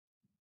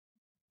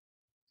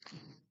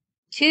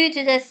2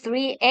 to the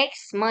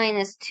 3x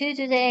minus 2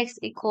 to the x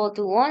equal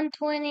to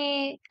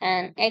 120,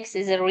 and x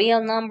is a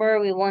real number.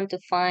 We want to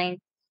find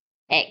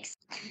x.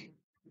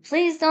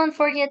 Please don't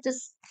forget to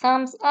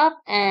thumbs up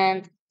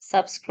and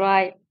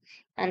subscribe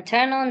and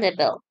turn on the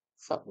bell.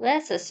 So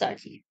let's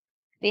start here.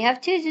 We have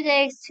 2 to the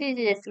x, 2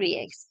 to the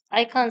 3x.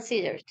 I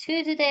consider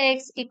 2 to the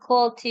x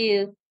equal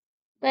to,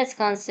 let's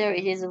consider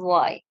it is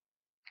y.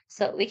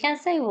 So we can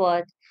say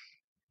what?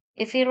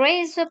 If we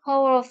raise the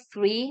power of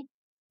 3,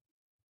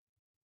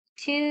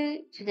 2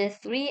 to the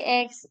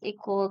 3x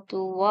equal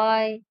to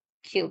y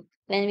cubed.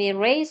 When we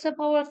raise the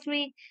power of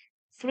 3,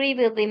 3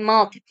 will be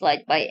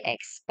multiplied by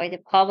x, by the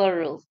power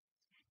rule.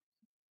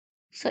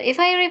 So if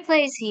I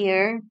replace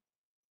here,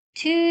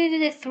 2 to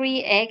the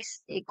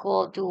 3x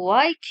equal to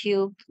y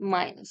cubed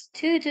minus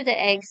 2 to the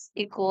x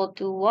equal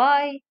to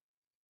y.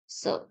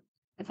 So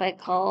if I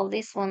call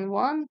this one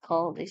 1,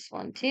 call this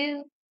one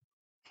 2.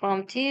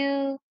 From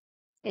 2,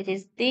 it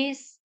is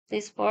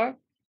this part.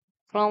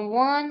 From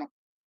 1,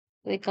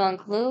 we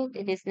conclude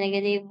it is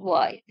negative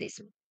y, this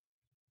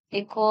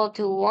equal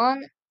to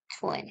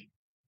 120.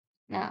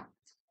 Now,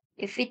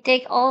 if we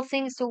take all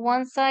things to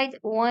one side,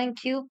 1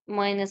 cubed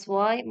minus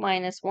y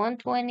minus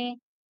 120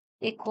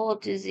 equal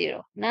to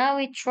 0. Now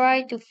we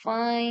try to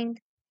find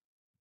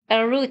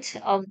a root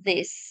of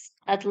this,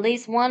 at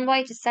least one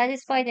y to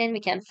satisfy, then we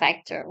can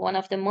factor, one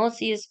of the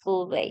most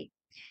useful way.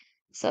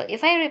 So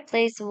if I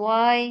replace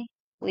y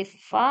with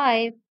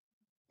 5,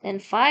 then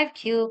 5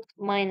 cubed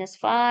minus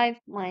 5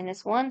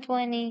 minus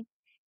 120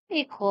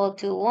 equal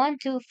to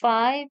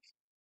 125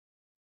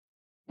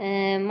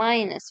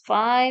 minus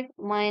 5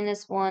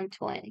 minus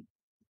 120.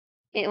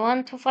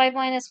 125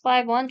 minus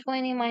 5,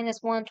 120 minus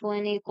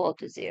 120 equal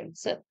to 0.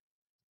 So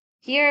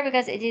here,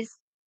 because it is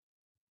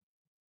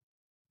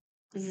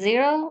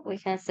 0, we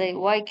can say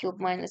y cubed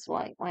minus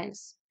y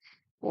minus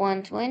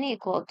 120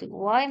 equal to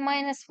y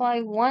minus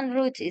 5. One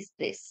root is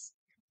this.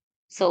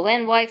 So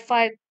when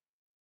y5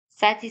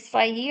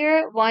 satisfy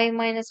here, y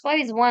minus 5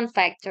 is one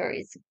factor.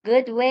 It's a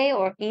good way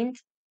or hint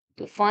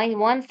to find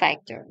one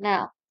factor.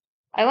 Now,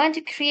 I want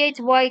to create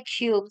y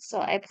cubed, so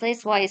I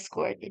place y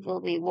squared. It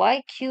will be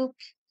y cubed,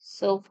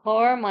 so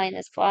 4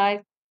 minus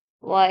 5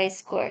 y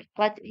squared.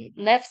 But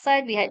left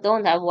side, we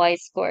don't have y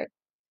squared.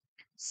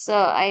 So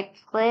I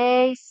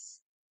place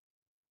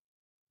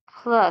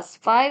plus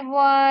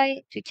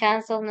 5y to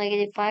cancel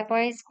negative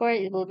 5y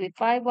squared. It will be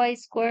 5y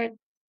squared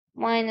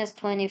minus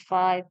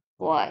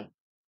 25y.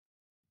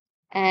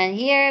 And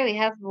here we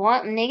have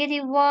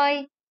negative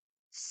y.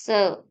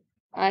 So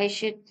I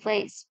should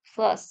place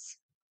plus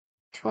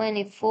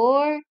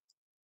 24.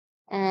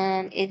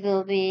 And it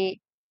will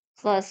be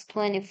plus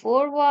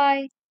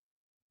 24y.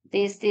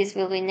 This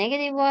will be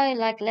negative y,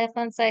 like left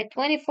hand side.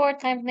 24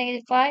 times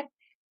negative 5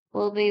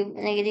 will be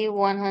negative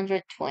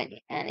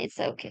 120. And it's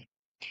okay.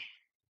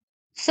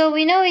 So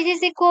we know it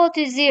is equal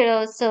to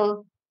 0.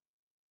 So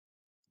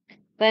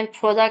when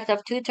product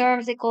of two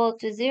terms equal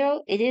to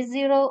 0, it is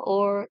 0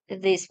 or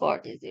this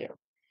part is 0.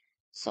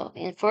 So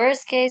in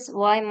first case,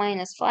 y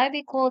minus 5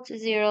 equal to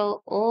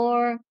 0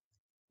 or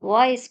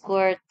y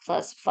squared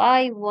plus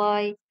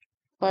 5y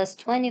plus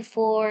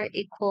 24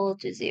 equal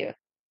to 0.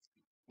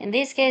 In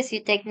this case,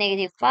 you take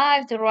negative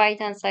 5 to right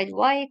hand side,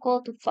 y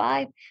equal to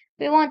 5.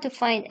 We want to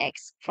find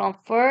x. From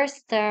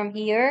first term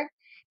here,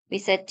 we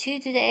said 2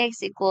 to the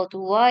x equal to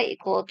y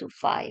equal to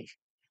 5.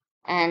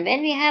 And when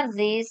we have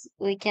this,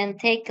 we can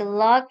take a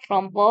log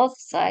from both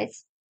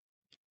sides.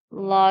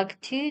 Log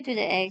 2 to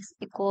the x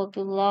equal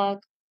to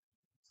log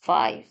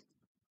 5.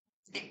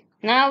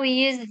 Now we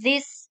use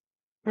this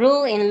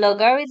rule in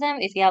logarithm.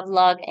 If you have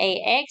log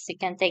ax, you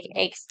can take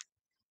x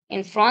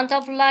in front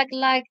of log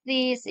like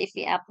this. If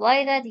we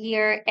apply that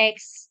here,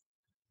 x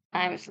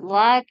times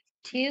log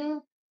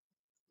 2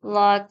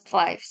 log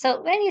 5.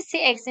 So when you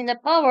see x in the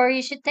power,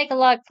 you should take a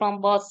log from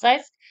both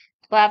sides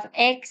to have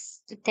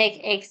x, to take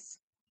x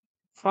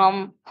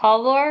from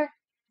power.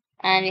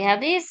 And we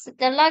have this,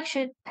 the log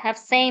should have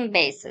same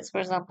bases. For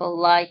example,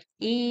 log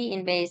e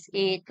in base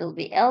e, it will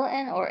be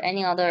ln or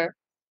any other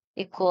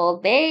equal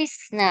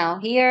base. Now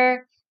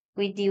here,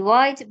 we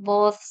divide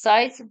both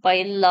sides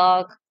by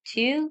log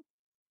 2.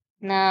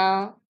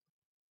 Now,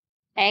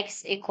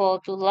 x equal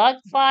to log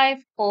 5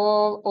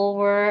 all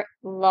over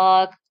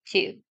log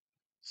 2.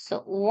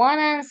 So one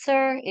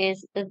answer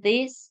is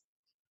this.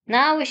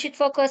 Now we should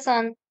focus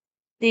on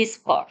this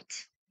part.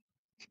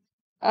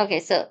 Okay,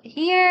 so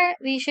here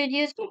we should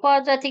use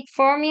quadratic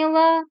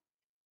formula.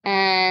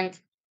 And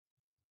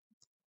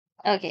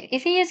okay,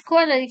 if we use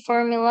quadratic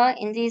formula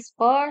in this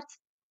part,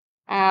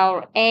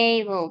 our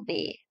a will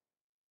be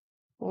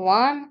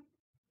 1,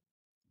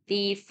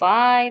 b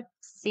 5,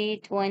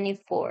 c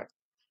 24.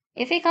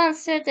 If we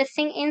consider the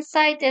thing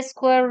inside the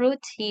square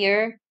root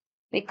here,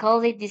 we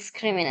call it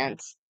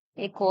discriminant,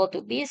 equal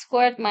to b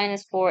squared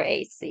minus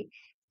 4ac.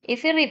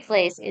 If we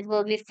replace, it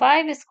will be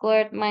 5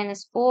 squared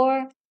minus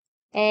 4ac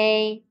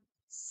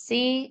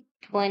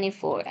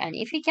 24. And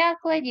if you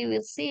calculate, you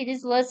will see it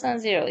is less than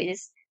 0. It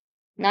is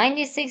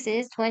 96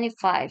 is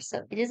 25.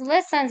 So it is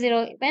less than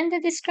 0. When the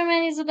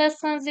discriminant is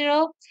less than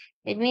 0,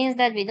 it means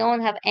that we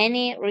don't have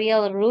any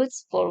real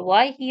roots for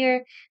y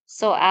here.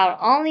 So our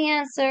only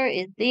answer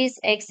is this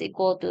x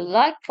equal to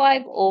log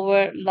 5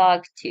 over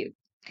log 2.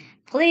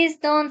 Please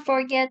don't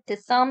forget to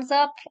thumbs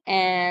up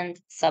and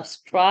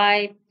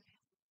subscribe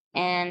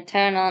and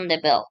turn on the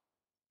bell.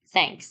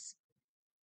 Thanks.